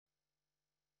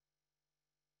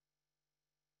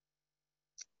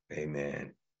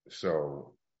Amen.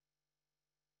 So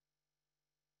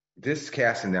this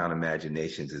casting down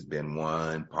imaginations has been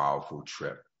one powerful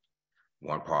trip,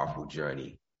 one powerful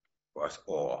journey for us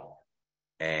all,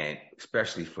 and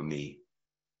especially for me.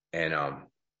 And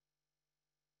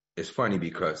it's funny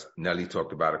because Nelly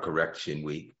talked about a correction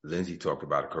week. Lindsay talked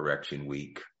about a correction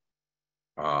week.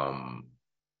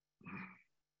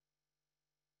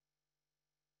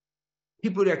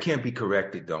 People that can't be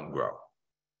corrected don't grow.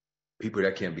 People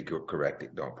that can't be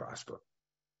corrected don't prosper.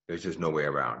 There's just no way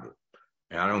around it.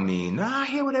 And I don't mean, I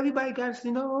hear what everybody got to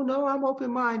say. No, I'm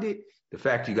open-minded. The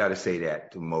fact you got to say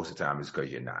that to most of the time is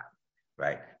because you're not,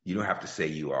 right? You don't have to say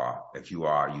you are. If you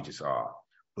are, you just are.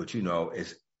 But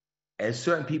as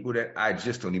certain people that I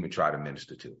just don't even try to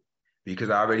minister to, because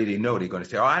I already know they're going to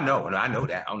say, oh, I know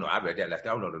that. Oh, no, I read that last day.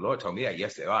 Oh, no, the Lord told me that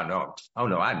yesterday. Oh, no. Oh,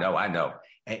 no, I know.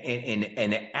 And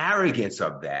the arrogance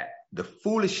of that, the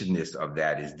foolishness of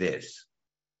that is this.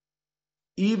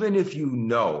 Even if you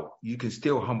know, you can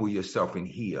still humble yourself in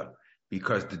here,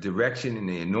 because the direction and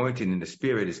the anointing and the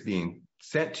spirit is being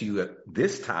sent to you at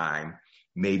this time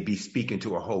may be speaking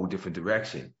to a whole different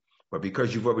direction. But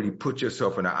because you've already put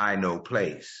yourself in an I know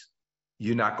place,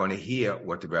 you're not going to hear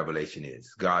what the revelation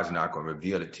is. God's not going to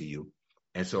reveal it to you.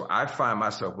 And so I find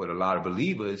myself with a lot of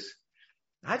believers,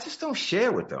 I just don't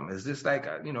share with them. It's just like,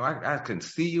 I can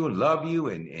see you and love you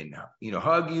and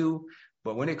hug you.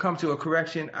 But when it comes to a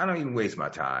correction, I don't even waste my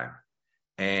time.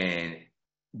 And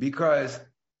because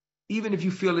even if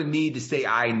you feel the need to say,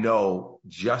 I know,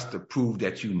 just to prove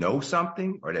that you know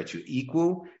something or that you're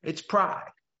equal, it's pride.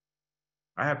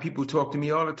 I have people talk to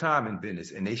me all the time in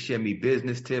business, and they share me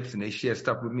business tips and they share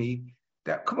stuff with me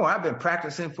that, come on, I've been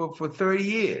practicing for 30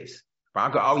 years. But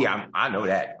I go, oh yeah, I know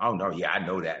that. Oh no, yeah, I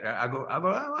know that. I go, oh,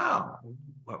 wow.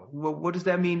 Well, what does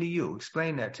that mean to you?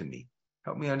 Explain that to me.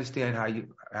 Help me understand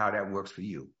how that works for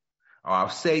you. Or I'll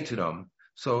say to them,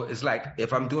 so it's like,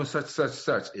 if I'm doing such,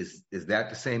 is that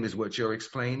the same as what you're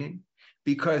explaining?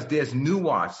 Because there's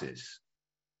nuances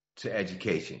to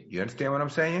education. You understand what I'm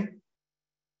saying?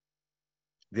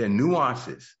 There are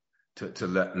nuances to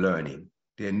learning.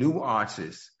 There are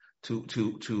nuances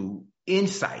to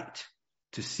insight,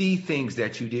 to see things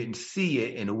that you didn't see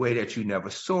it in a way that you never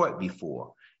saw it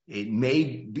before. It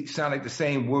may sound like the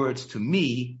same words to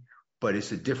me, but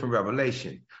it's a different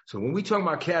revelation. So when we talk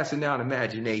about casting down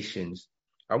imaginations,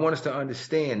 I want us to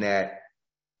understand that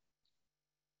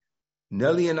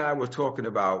Nelly and I were talking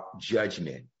about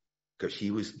judgment, because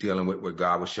she was dealing with what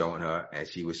God was showing her, and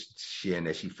she was sharing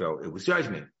that she felt it was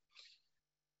judgment.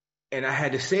 And I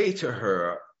had to say to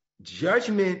her,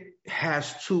 judgment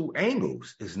has two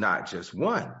angles. It's not just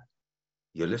one.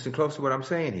 You listen close to what I'm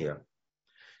saying here.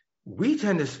 We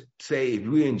tend to say, if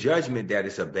we're in judgment, that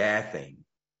it's a bad thing,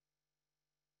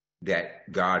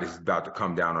 that God is about to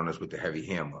come down on us with the heavy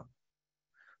hammer.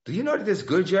 Do you know that there's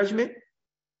good judgment?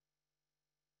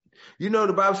 You know,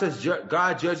 the Bible says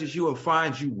God judges you and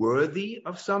finds you worthy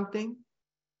of something.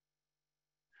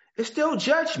 It's still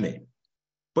judgment,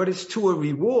 but it's to a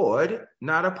reward,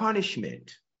 not a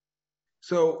punishment.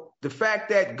 So the fact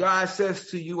that God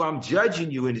says to you, I'm judging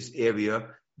you in this area,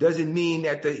 doesn't mean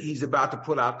that he's about to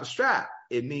pull out the strap.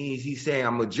 It means he's saying,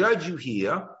 I'm going to judge you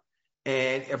here,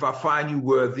 and if I find you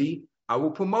worthy, I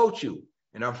will promote you.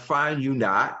 And if I find you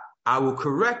not, I will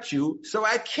correct you so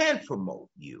I can promote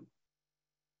you.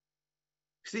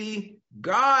 See,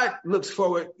 God looks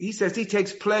forward. He says he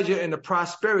takes pleasure in the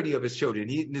prosperity of his children.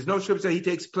 There's no scripture that he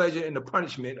takes pleasure in the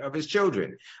punishment of his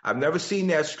children. I've never seen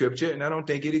that scripture, and I don't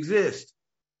think it exists.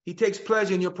 He takes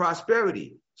pleasure in your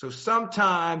prosperity. So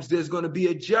sometimes there's going to be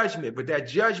a judgment, but that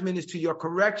judgment is to your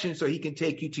correction so he can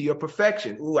take you to your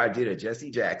perfection. Ooh, I did a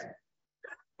Jesse Jackson.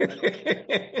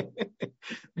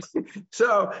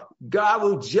 So God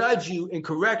will judge you in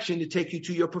correction to take you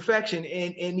to your perfection.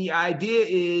 And the idea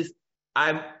is,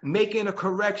 I'm making a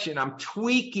correction. I'm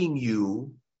tweaking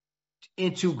you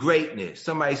into greatness.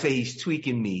 Somebody say he's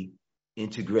tweaking me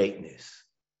into greatness.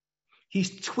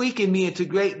 He's tweaking me into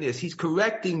greatness. He's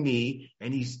correcting me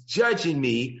and he's judging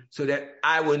me so that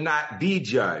I will not be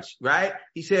judged, right?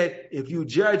 He said, if you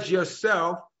judge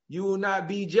yourself, you will not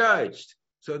be judged.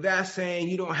 So that's saying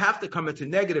you don't have to come into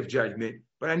negative judgment,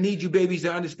 but I need you babies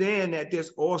to understand that there's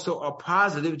also a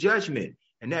positive judgment,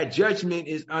 and that judgment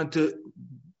is unto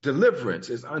deliverance,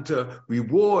 is unto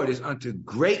reward, is unto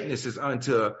greatness, is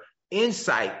unto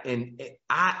insight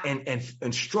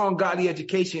and strong godly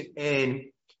education. And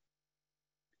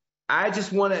I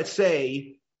just want to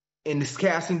say, in this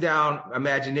Casting Down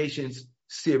Imaginations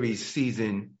series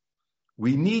season,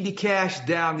 we need to cast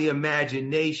down the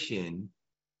imagination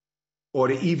or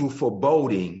the evil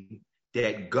foreboding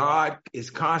that God is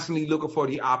constantly looking for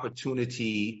the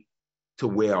opportunity to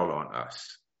wail on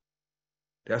us.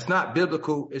 That's not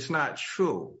biblical. It's not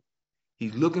true.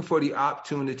 He's looking for the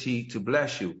opportunity to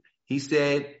bless you. He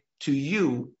said to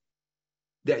you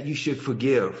that you should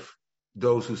forgive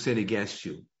those who sin against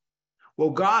you.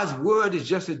 Well, God's word is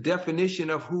just a definition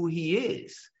of who he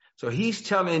is. So he's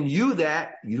telling you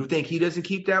that. You think he doesn't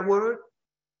keep that word?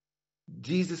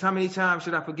 Jesus, how many times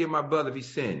should I forgive my brother if he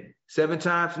sinned? 7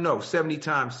 times? No, 70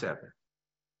 times 7.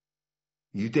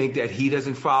 You think that he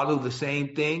doesn't follow the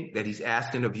same thing that he's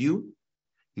asking of you?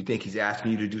 You think he's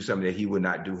asking you to do something that he would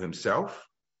not do himself?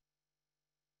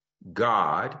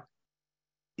 God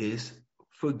is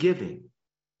forgiving.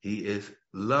 He is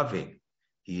loving.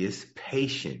 He is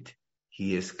patient.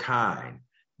 He is kind.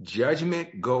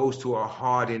 Judgment goes to a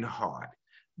hardened heart.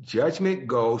 Judgment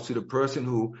goes to the person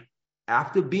who,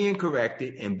 after being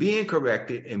corrected and being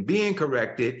corrected and being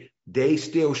corrected, they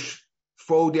still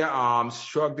fold their arms,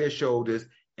 shrug their shoulders,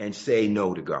 and say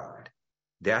no to God.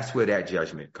 That's where that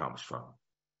judgment comes from.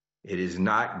 It is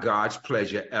not God's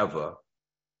pleasure ever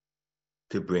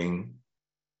to bring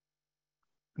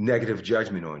negative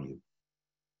judgment on you.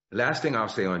 Last thing I'll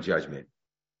say on judgment.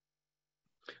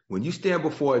 When you stand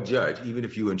before a judge, even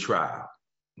if you're in trial,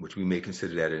 which we may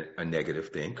consider that a negative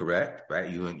thing, correct? Right?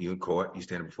 You in court, you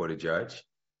stand before the judge,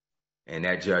 and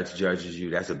that judge judges you.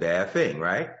 That's a bad thing,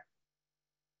 right?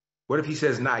 What if he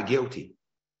says not guilty?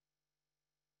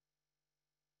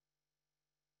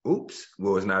 Oops.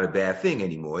 Well, it's not a bad thing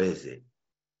anymore, is it?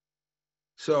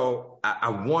 So I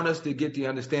want us to get the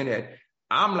understanding that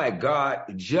I'm like, God,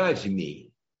 judge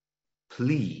me,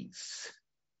 please.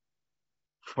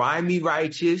 Find me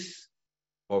righteous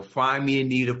or find me in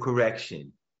need of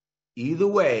correction. Either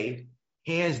way,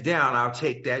 hands down, I'll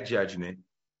take that judgment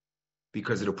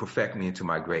because it'll perfect me into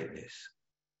my greatness.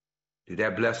 Did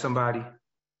that bless somebody?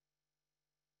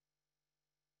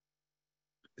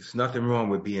 There's nothing wrong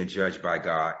with being judged by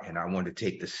God, and I want to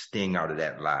take the sting out of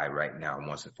that lie right now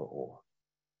once and for all.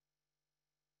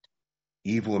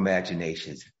 Evil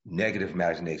imaginations, negative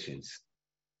imaginations.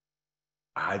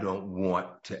 I don't want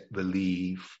to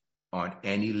believe on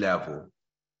any level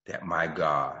that my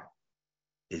God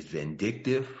is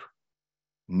vindictive,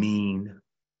 mean,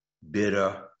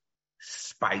 bitter,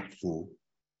 spiteful,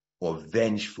 or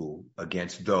vengeful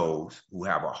against those who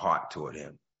have a heart toward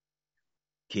him.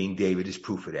 King David is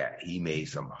proof of that. He made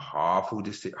some horrible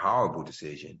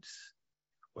decisions,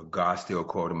 but God still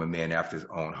called him a man after his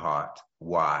own heart.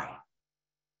 Why?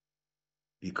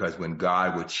 Because when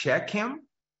God would check him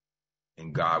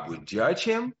and God would judge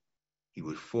him, he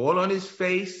would fall on his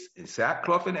face in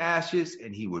sackcloth and ashes,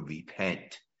 and he would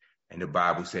repent. And the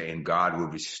Bible says, and God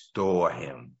would restore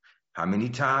him. How many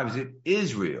times did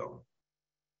Israel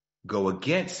go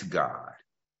against God?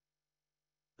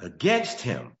 Against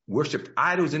him, worshiped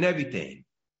idols and everything.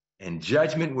 And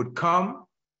judgment would come,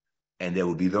 and there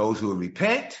would be those who would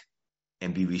repent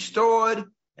and be restored,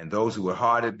 and those who would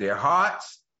harden their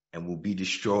hearts and will be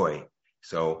destroyed.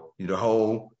 So the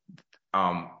whole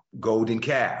golden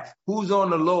calf. Who's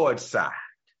on the Lord's side?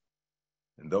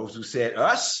 And those who said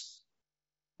us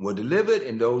were delivered,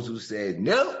 and those who said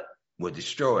no were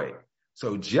destroyed.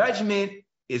 So judgment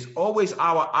is always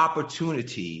our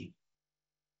opportunity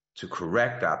to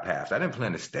correct our paths. I didn't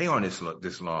plan to stay on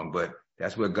this long, but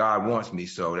that's where God wants me,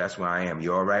 so that's where I am.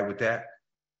 You all right with that?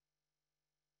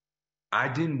 I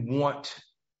didn't want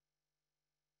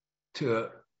to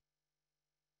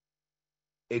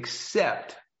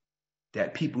accept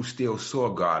that people still saw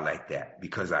God like that,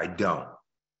 because I don't.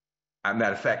 As a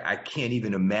matter of fact, I can't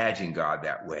even imagine God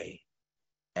that way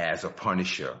as a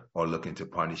punisher or looking to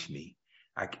punish me.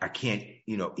 I can't,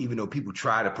 even though people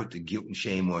try to put the guilt and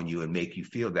shame on you and make you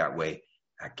feel that way,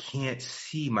 I can't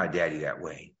see my daddy that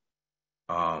way.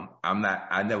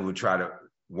 I never would try to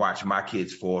watch my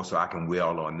kids fall so I can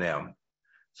wail on them.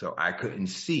 So I couldn't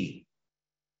see.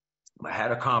 I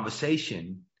had a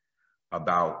conversation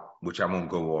about, which I won't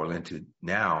go all into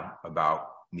now, about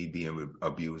me being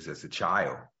abused as a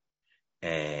child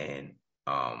and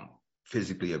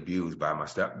physically abused by my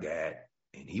stepdad,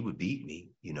 and he would beat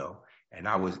me, and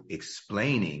I was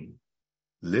explaining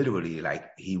literally, like,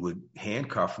 he would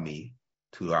handcuff me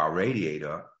to our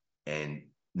radiator and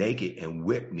naked and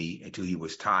whip me until he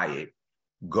was tired,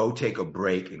 go take a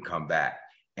break and come back.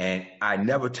 And I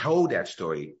never told that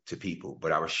story to people,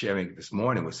 but I was sharing this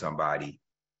morning with somebody,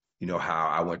 how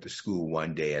I went to school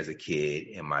one day as a kid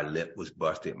and my lip was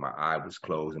busted, my eye was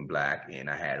closed and black, and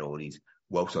I had all these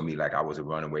whelps on me like I was a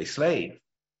runaway slave.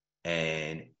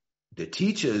 And the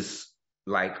teachers,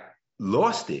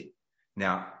 lost it.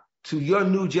 Now, to your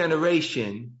new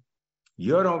generation,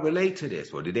 You don't relate to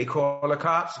this. Or did they call the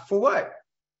cops? For what?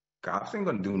 Cops ain't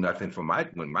going to do nothing for my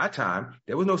time.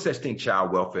 There was no such thing,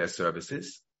 child welfare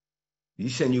services. You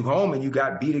send you home and you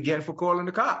got beat again for calling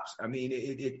the cops. I mean,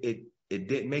 it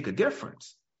didn't make a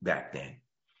difference back then.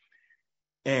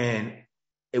 And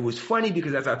it was funny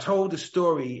because as I told the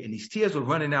story and these tears were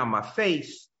running down my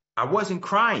face, I wasn't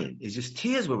crying. It's just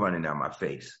tears were running down my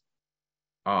face.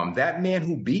 That man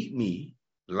who beat me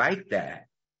like that,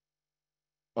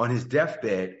 on his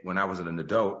deathbed, when I was an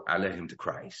adult, I led him to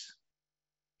Christ.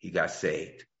 He got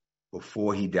saved.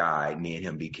 Before he died, me and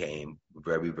him became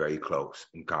very, very close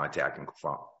in contact and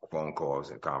phone calls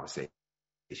and conversations.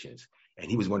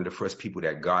 And he was one of the first people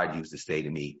that God used to say to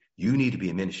me, you need to be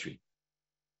in ministry.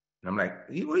 And I'm like,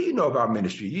 what do you know about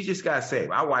ministry? You just got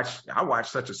saved. I watch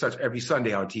such and such every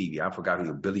Sunday on TV. I forgot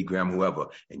who, Billy Graham, whoever.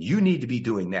 And you need to be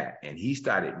doing that. And he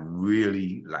started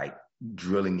really like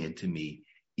drilling into me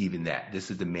even that.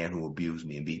 This is the man who abused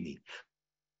me and beat me.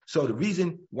 So the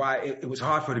reason why it was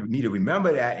hard for me to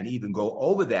remember that and even go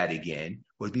over that again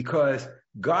was because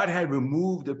God had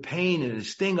removed the pain and the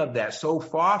sting of that so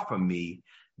far from me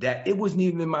that it wasn't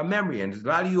even in my memory. And there's a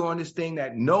lot of you on this thing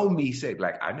that know me say,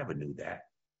 like, I never knew that.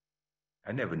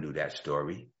 I never knew that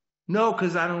story. No,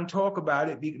 because I don't talk about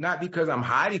it, not because I'm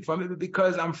hiding from it, but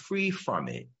because I'm free from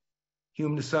it.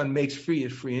 Whom the Son makes free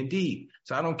is free indeed.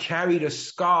 So I don't carry the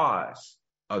scars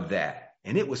of that.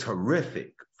 And it was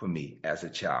horrific for me as a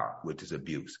child with this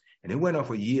abuse. And it went on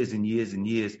for years and years and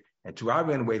years until I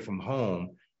ran away from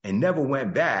home and never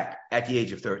went back at the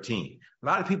age of 13. A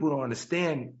lot of people don't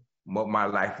understand what my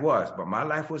life was, but my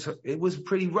life was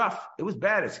pretty rough. It was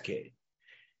bad as a kid.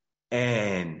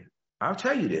 And I'll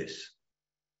tell you this.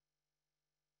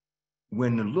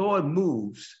 When the Lord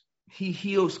moves, he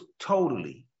heals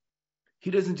totally. He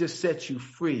doesn't just set you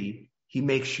free. He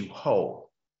makes you whole.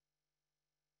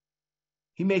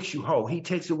 He makes you whole. He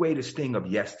takes away the sting of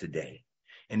yesterday.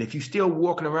 And if you're still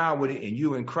walking around with it and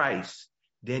you're in Christ,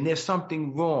 then there's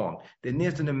something wrong. Then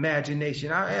there's an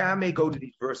imagination. I may go to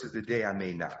these verses today. I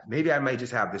may not. Maybe I may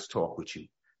just have this talk with you.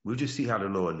 We'll just see how the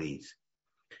Lord leads.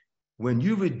 When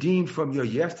you redeemed from your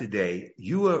yesterday,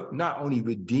 you are not only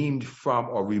redeemed from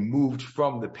or removed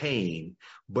from the pain,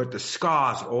 but the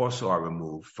scars also are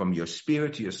removed from your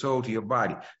spirit to your soul to your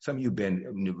body. Some of you have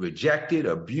been rejected,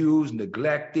 abused,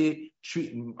 neglected,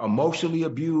 emotionally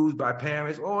abused by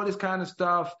parents, all this kind of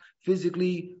stuff,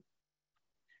 physically.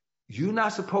 You're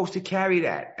not supposed to carry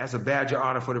that as a badge of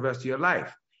honor for the rest of your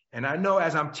life. And I know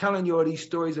as I'm telling you all these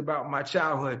stories about my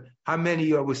childhood, how many of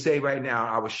you would say right now,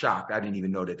 I was shocked. I didn't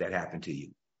even know that happened to you.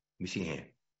 Let me see your hand.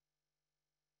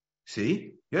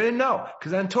 See? You didn't know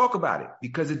because I didn't talk about it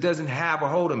because it doesn't have a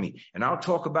hold on me. And I'll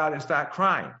talk about it and start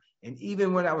crying. And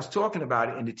even when I was talking about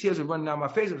it and the tears were running down my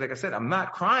face, it was like I said, I'm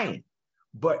not crying.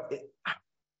 But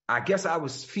I guess I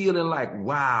was feeling like,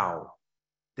 wow,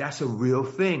 that's a real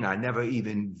thing. I never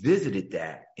even visited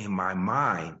that in my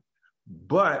mind.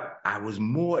 But I was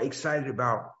more excited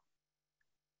about,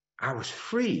 I was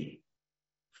free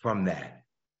from that.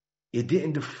 It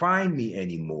didn't define me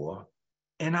anymore.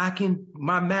 And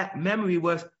my memory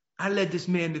was, I led this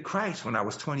man to Christ when I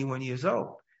was 21 years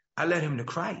old. I led him to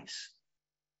Christ.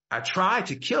 I tried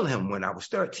to kill him when I was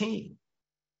 13.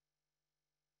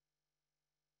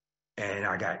 And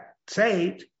I got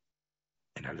saved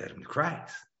and I led him to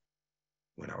Christ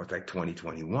when I was like 20,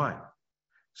 21.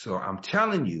 So I'm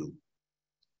telling you,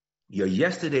 your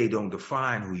yesterday don't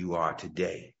define who you are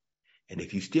today. And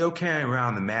if you still carrying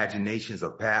around the imaginations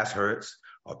of past hurts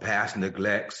or past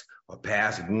neglects or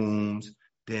past wounds,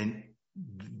 then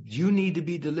you need to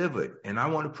be delivered. And I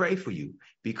want to pray for you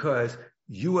because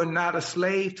you are not a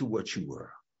slave to what you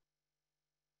were.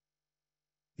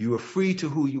 You are free to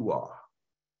who you are.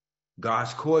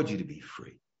 God's called you to be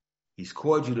free. He's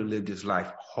called you to live this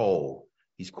life whole.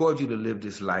 He's called you to live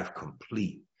this life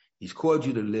complete. He's called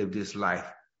you to live this life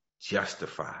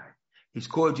justified. He's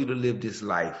called you to live this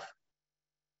life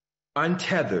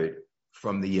untethered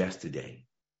from the yesterday.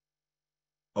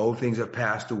 Old things have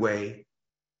passed away.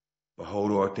 Behold,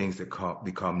 all things that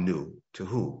become new. To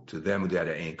who? To them that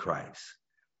are in Christ.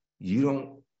 You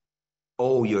don't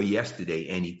owe your yesterday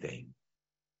anything.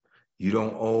 You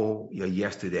don't owe your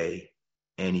yesterday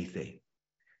anything.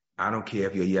 I don't care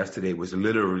if your yesterday was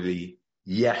literally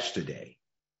yesterday.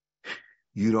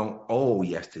 You don't owe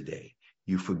yesterday.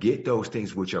 You forget those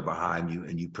things which are behind you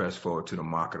and you press forward to the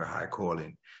mark of the high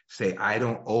calling. Say, I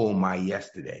don't owe my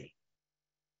yesterday.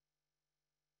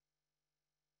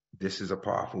 This is a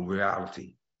powerful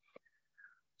reality.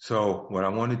 So what I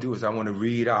want to do is I want to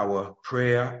read our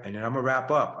prayer and then I'm going to wrap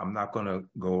up. I'm not going to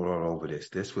go all over this.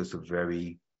 This was a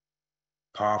very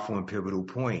powerful and pivotal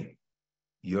point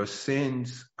your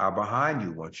sins are behind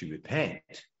you once you repent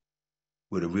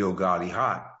with a real godly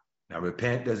heart. Now,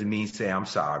 repent doesn't mean say, I'm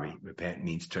sorry. Repent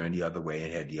means turn the other way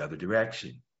and head the other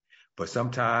direction. But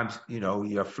sometimes,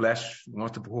 your flesh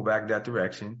wants to pull back that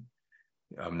direction.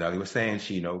 Nellie was saying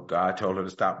God told her to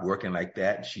stop working like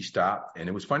that. And she stopped. And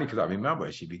it was funny because I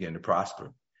remember she began to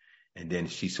prosper. And then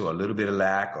she saw a little bit of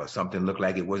lack or something looked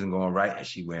like it wasn't going right. And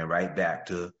she went right back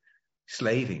to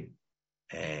slaving.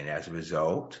 And as a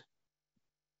result,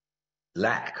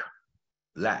 lack.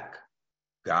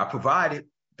 God provided,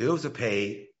 bills are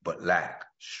paid, but lack,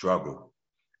 struggle.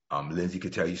 Lindsay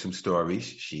could tell you some stories.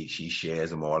 She shares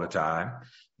them all the time,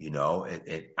 and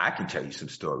I can tell you some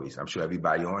stories. I'm sure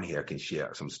everybody on here can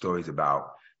share some stories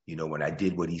about, when I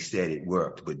did what he said, it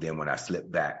worked. But then when I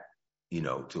slipped back,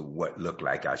 to what looked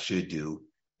like I should do,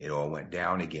 it all went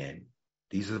down again.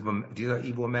 These are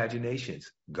evil imaginations.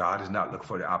 God is not looking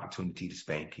for the opportunity to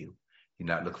spank you. He's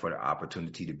not looking for the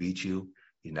opportunity to beat you.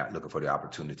 He's not looking for the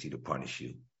opportunity to punish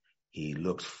you. He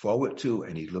looks forward to,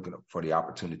 and he's looking for the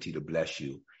opportunity to bless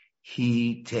you.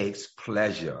 He takes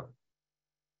pleasure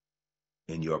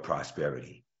in your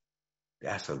prosperity.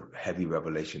 That's a heavy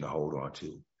revelation to hold on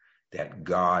to, that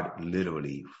God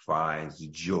literally finds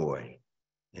joy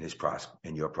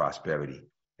in your prosperity.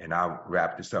 And I'll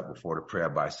wrap this up before the prayer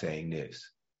by saying this.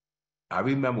 I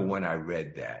remember when I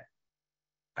read that.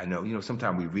 I know,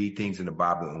 sometimes we read things in the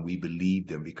Bible and we believe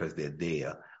them because they're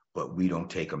there, but we don't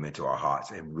take them into our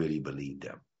hearts and really believe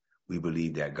them. We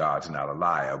believe that God's not a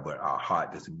liar, but our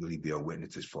heart doesn't really bear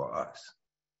witnesses for us.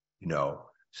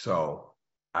 So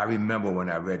I remember when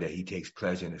I read that he takes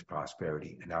pleasure in his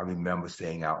prosperity. And I remember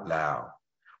saying out loud,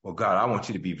 well, God, I want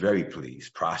you to be very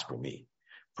pleased. Prosper me,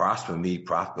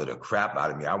 prosper the crap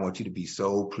out of me. I want you to be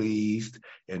so pleased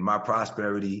in my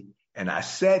prosperity. And I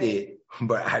said it,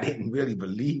 but I didn't really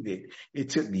believe it.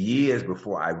 It took years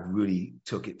before I really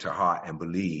took it to heart and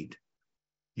believed.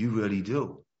 You really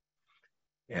do.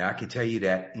 And I can tell you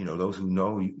that, those who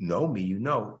know me,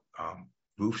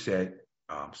 Ruth said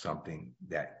something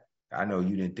that I know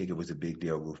you didn't think it was a big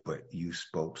deal, Ruth, but you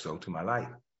spoke so to my life.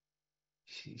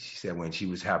 She said when she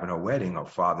was having her wedding, her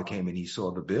father came and he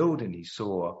saw the building. He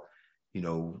saw,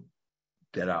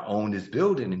 that I own this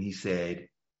building. And he said,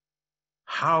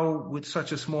 how with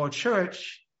such a small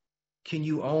church can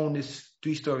you own this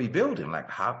 3-story building? Like,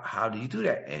 how do you do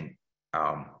that? And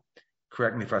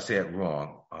correct me if I say it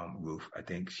wrong, Ruth. I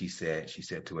think she said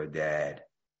to her dad,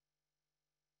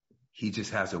 he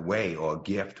just has a way or a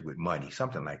gift with money,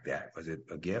 something like that. Was it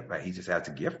a gift? Right? He just has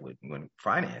a gift with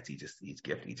finance. He's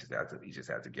gifted. He just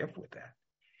has a gift with that.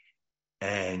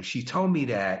 And she told me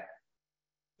that,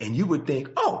 and you would think,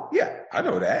 oh yeah, I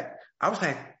know that. I was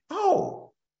like,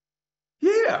 oh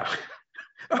yeah,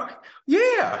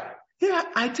 yeah,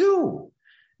 I do.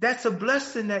 That's a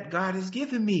blessing that God has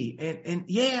given me, and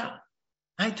yeah,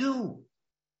 I do.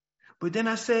 But then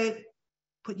I said,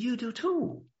 but you do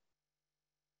too.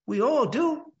 We all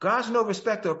do. God's no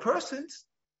respecter of persons.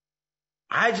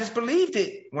 I just believed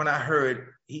it when I heard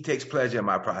he takes pleasure in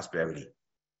my prosperity.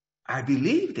 I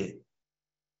believed it.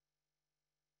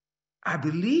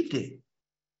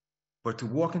 But to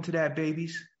walk into that,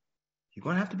 babies, you're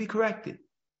going to have to be corrected.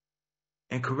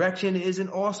 And correction isn't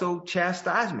also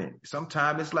chastisement.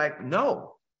 Sometimes it's like,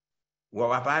 no.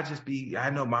 Well, if I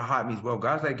know my heart means, well,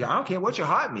 God's like, I don't care what your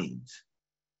heart means.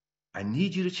 I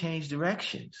need you to change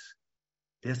directions.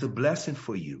 There's a blessing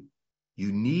for you.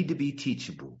 You need to be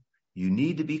teachable. You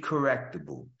need to be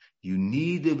correctable. You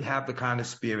need to have the kind of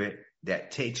spirit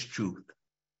that takes truth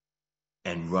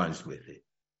and runs with it.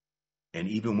 And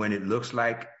even when it looks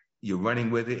like you're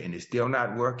running with it and it's still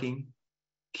not working,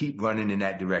 keep running in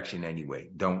that direction anyway.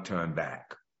 Don't turn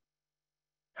back.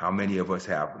 How many of us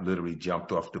have literally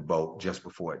jumped off the boat just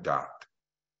before it docked?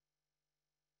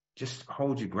 Just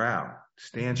hold your ground.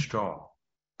 Stand strong.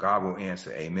 God will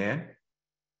answer. Amen.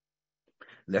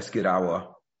 Let's get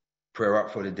our prayer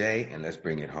up for the day and let's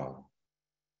bring it home.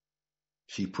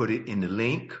 She put it in the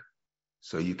link,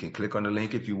 so you can click on the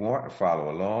link if you want and follow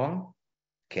along.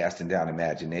 Casting Down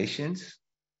Imaginations.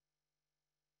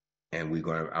 And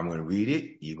I'm going to read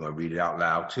it. You're going to read it out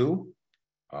loud too.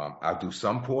 I'll do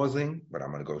some pausing, but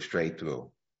I'm going to go straight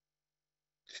through.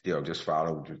 Still, just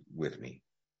follow with me.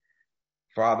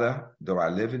 Father, though I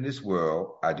live in this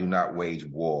world, I do not wage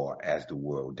war as the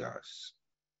world does.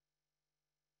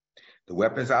 The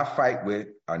weapons I fight with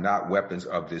are not weapons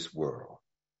of this world.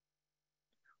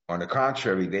 On the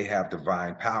contrary, they have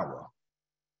divine power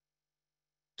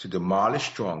to demolish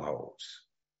strongholds.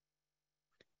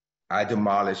 I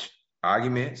demolish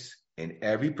arguments and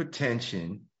every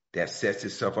pretension that sets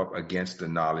itself up against the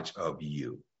knowledge of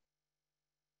you.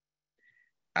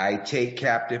 I take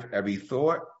captive every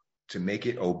thought to make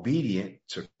it obedient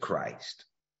to Christ.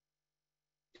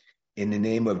 In the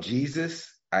name of Jesus,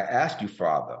 I ask you,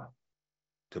 Father,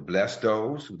 to bless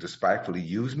those who despitefully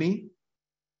use me.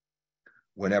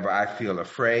 Whenever I feel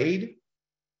afraid,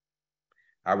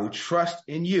 I will trust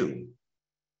in you.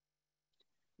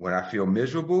 When I feel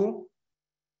miserable,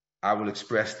 I will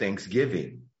express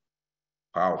thanksgiving.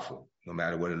 Powerful, no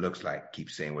matter what it looks like.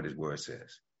 Keep saying what his word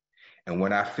says. And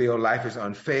when I feel life is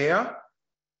unfair,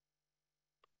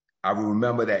 I will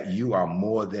remember that you are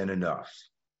more than enough.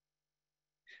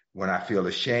 When I feel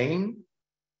ashamed,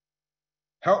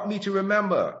 help me to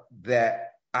remember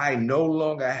that I no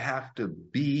longer have to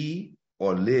be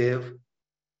or live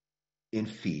in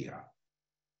fear.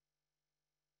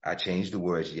 I changed the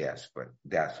words, yes, but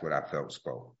that's what I felt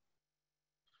spoke.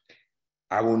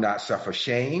 I will not suffer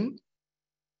shame.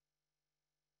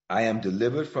 I am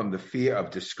delivered from the fear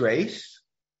of disgrace.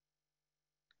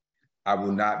 I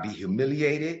will not be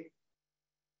humiliated.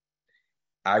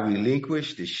 I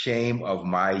relinquish the shame of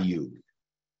my youth.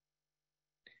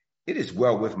 It is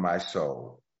well with my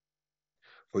soul,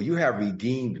 for you have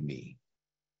redeemed me.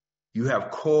 You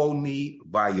have called me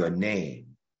by your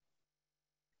name.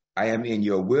 I am in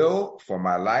your will for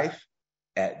my life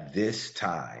at this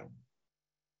time.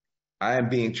 I am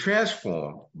being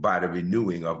transformed by the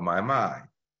renewing of my mind.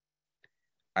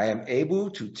 I am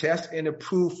able to test and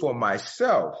approve for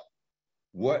myself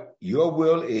what your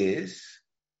will is,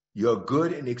 your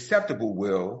good and acceptable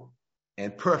will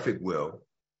and perfect will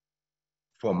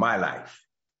for my life.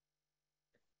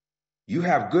 You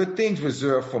have good things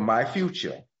reserved for my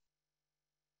future.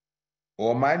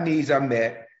 All my needs are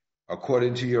met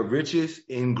according to your riches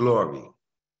in glory.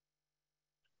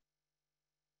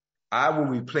 I will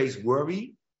replace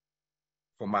worry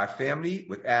for my family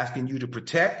with asking you to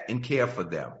protect and care for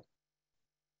them.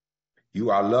 You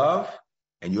are love,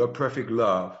 and your perfect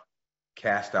love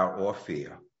cast out all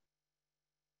fear.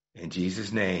 In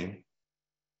Jesus' name,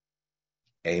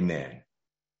 amen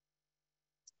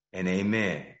and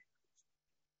amen.